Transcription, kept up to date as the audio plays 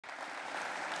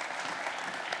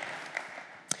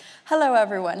Hello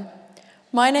everyone,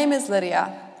 my name is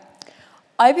Lydia.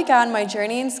 I began my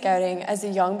journey in scouting as a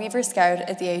young Beaver Scout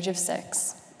at the age of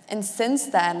 6, and since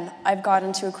then I've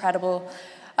had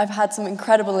some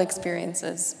incredible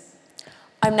experiences.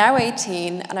 I'm now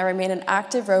 18 and I remain an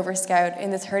active Rover Scout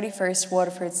in the 31st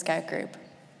Waterford Scout Group.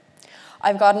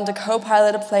 I've gotten to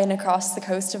co-pilot a plane across the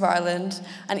coast of Ireland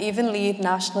and even lead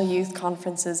national youth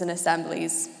conferences and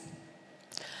assemblies.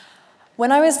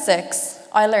 When I was 6,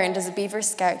 I learned as a Beaver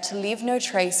Scout to leave no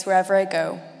trace wherever I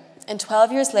go, and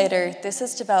 12 years later, this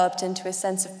has developed into a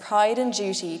sense of pride and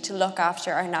duty to look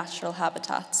after our natural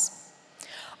habitats.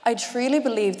 I truly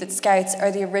believe that Scouts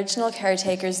are the original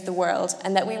caretakers of the world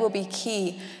and that we will be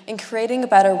key in creating a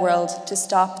better world to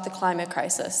stop the climate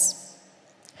crisis.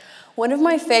 One of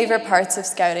my favourite parts of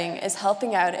Scouting is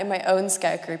helping out in my own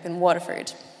Scout group in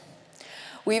Waterford.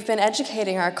 We've been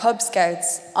educating our Cub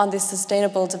Scouts on the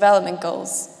Sustainable Development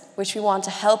Goals, which we want to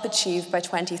help achieve by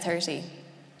 2030.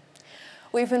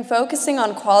 We've been focusing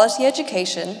on quality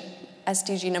education,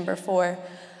 SDG number 4,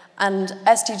 and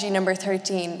SDG number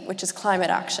 13, which is climate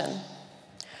action.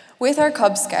 With our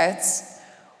Cub Scouts,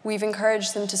 we've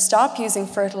encouraged them to stop using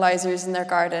fertilizers in their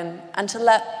garden and to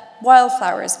let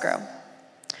wildflowers grow.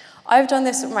 I've done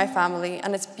this with my family,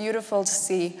 and it's beautiful to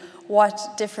see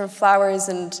what different flowers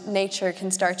and nature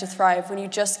can start to thrive when you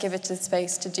just give it the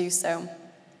space to do so.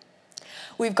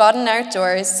 We've gotten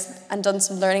outdoors and done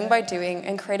some learning by doing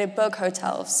and created bug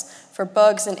hotels for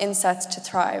bugs and insects to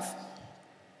thrive.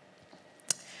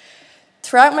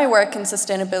 Throughout my work in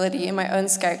sustainability in my own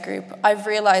Scout group, I've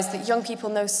realized that young people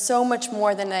know so much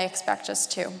more than they expect us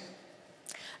to.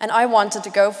 And I wanted to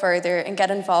go further and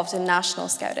get involved in national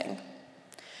Scouting.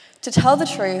 To tell the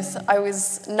truth, I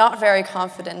was not very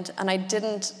confident and I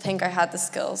didn't think I had the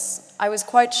skills. I was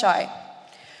quite shy.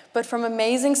 But from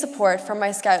amazing support from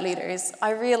my Scout leaders,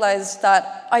 I realized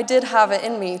that I did have it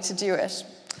in me to do it.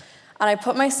 And I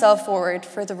put myself forward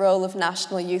for the role of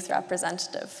National Youth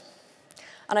Representative.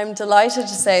 And I'm delighted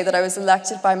to say that I was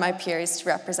elected by my peers to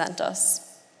represent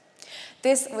us.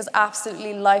 This was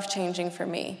absolutely life-changing for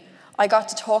me. I got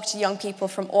to talk to young people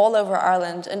from all over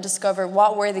Ireland and discover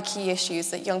what were the key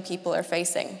issues that young people are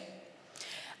facing.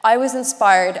 I was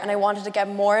inspired and I wanted to get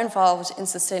more involved in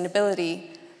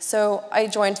sustainability, so I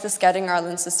joined the Scouting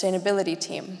Ireland Sustainability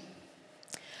Team.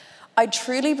 I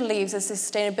truly believe the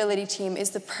sustainability team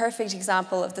is the perfect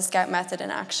example of the Scout method in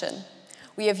action.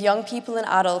 We have young people and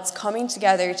adults coming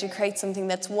together to create something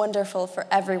that's wonderful for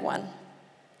everyone.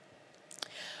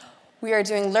 We are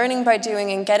doing learning by doing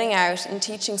and getting out and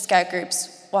teaching Scout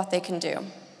groups what they can do.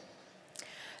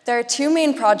 There are 2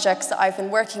 main projects that I've been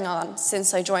working on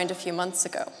since I joined a few months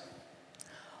ago.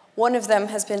 One of them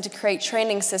has been to create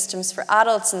training systems for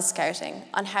adults in Scouting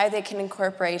on how they can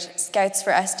incorporate Scouts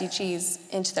for SDGs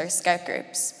into their Scout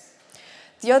groups.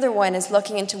 The other one is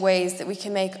looking into ways that we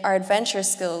can make our adventure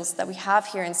skills that we have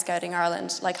here in Scouting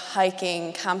Ireland, like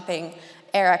hiking, camping,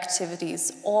 air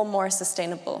activities, all more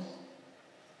sustainable.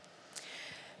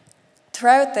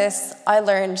 Throughout this, I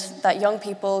learned that young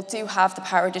people do have the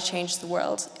power to change the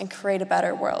world and create a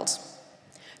better world.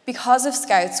 Because of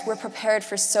Scouts, we're prepared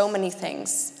for so many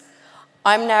things.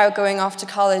 I'm now going off to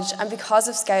college, and because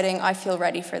of Scouting, I feel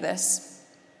ready for this.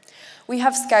 We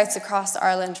have Scouts across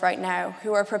Ireland right now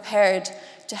who are prepared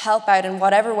to help out in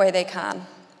whatever way they can.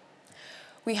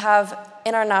 We have,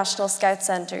 in our national Scout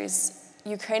centres,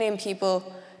 Ukrainian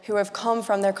people who have come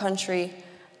from their country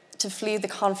to flee the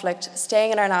conflict,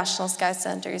 staying in our national Scout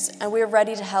centres, and we're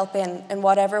ready to help in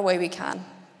whatever way we can.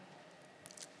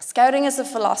 Scouting is a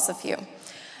philosophy.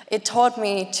 It taught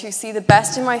me to see the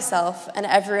best in myself and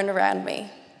everyone around me.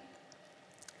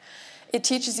 It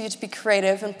teaches you to be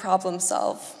creative and problem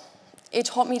solve. It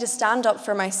taught me to stand up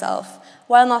for myself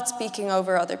while not speaking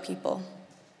over other people.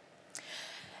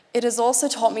 It has also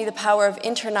taught me the power of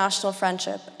international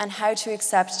friendship and how to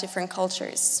accept different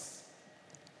cultures.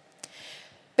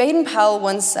 Baden-Powell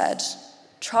once said,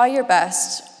 "Try your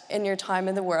best in your time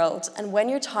in the world, and when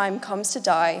your time comes to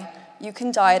die, you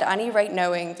can die at any rate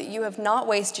knowing that you have not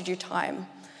wasted your time,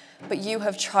 but you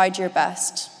have tried your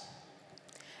best."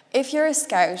 If you're a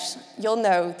Scout, you'll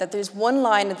know that there's one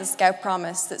line of the Scout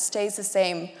promise that stays the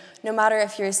same, no matter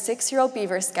if you're a 6-year-old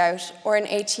Beaver Scout or an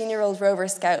 18-year-old Rover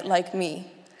Scout like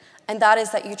me, and that is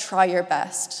that you try your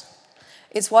best.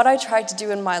 It's what I tried to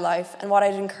do in my life and what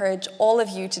I'd encourage all of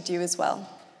you to do as well.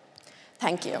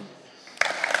 Thank you.